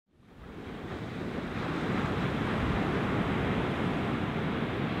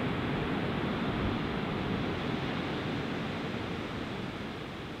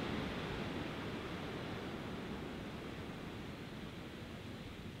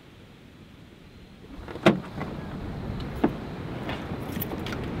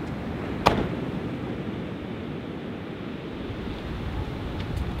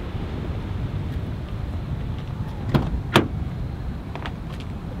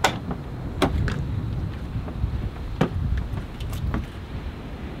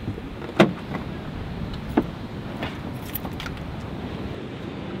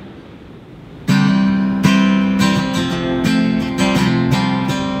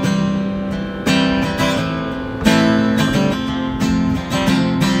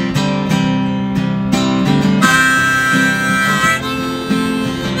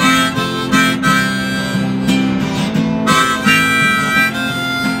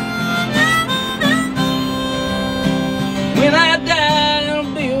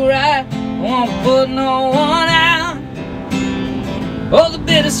won't put no one out. Oh, the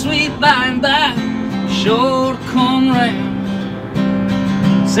bittersweet by and by, sure to come round.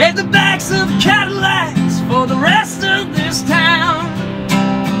 Save the backs of the Cadillacs for the rest of this town.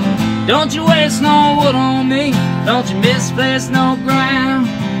 Don't you waste no wood on me, don't you misplace no ground.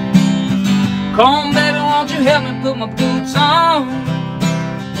 Come on, baby, won't you help me put my boots on?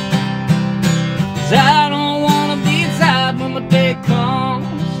 'Cause I don't wanna be tired when my day comes.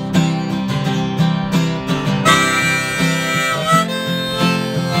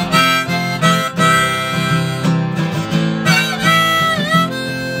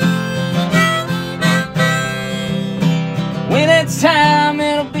 When it's time,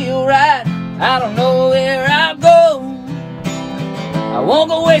 it'll be alright. I don't know where I'll go. I won't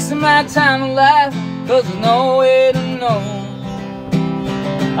go wasting my time in life, 'cause there's no way to know.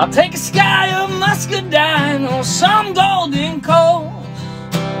 I'll take a sky of muscadine on some golden coast,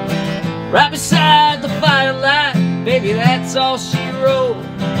 right beside the firelight, baby, that's all she wrote.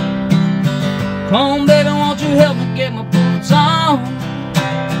 Come on, baby, won't you help me get my boots on?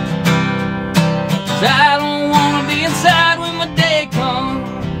 'Cause I don't wanna be inside when my day comes.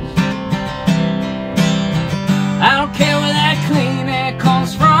 I don't care where that clean air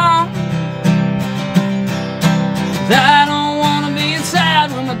comes from. 'Cause I don't wanna be inside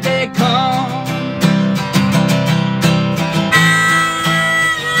when my day comes.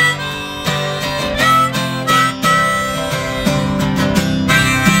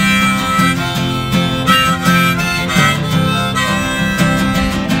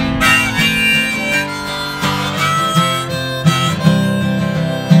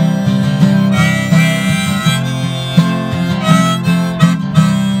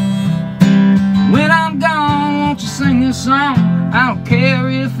 Sing this song, I don't care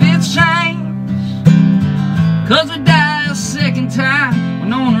if it's changed, 'cause we die a second time when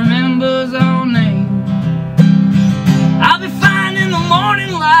no one remembers our name. I'll be fine in the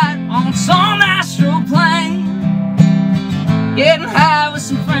morning light on some astral plane, getting high with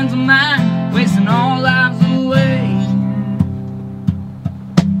some friends of mine, wasting all lives away.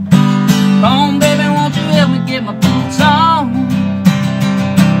 Come on, baby, won't you help me get my boots on?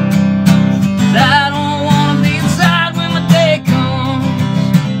 'Cause I don't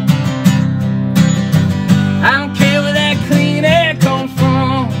I don't care where that clean air comes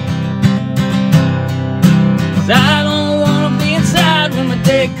from. 'Cause I don't wanna be inside when my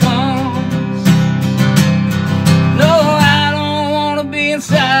day comes. No, I don't wanna be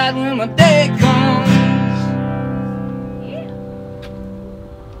inside when my day comes. Yeah.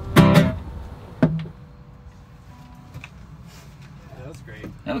 That was great.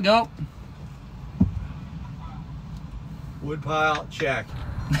 There we go. Woodpile, check.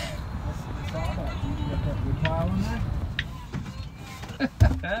 You got that wood pile in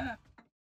there?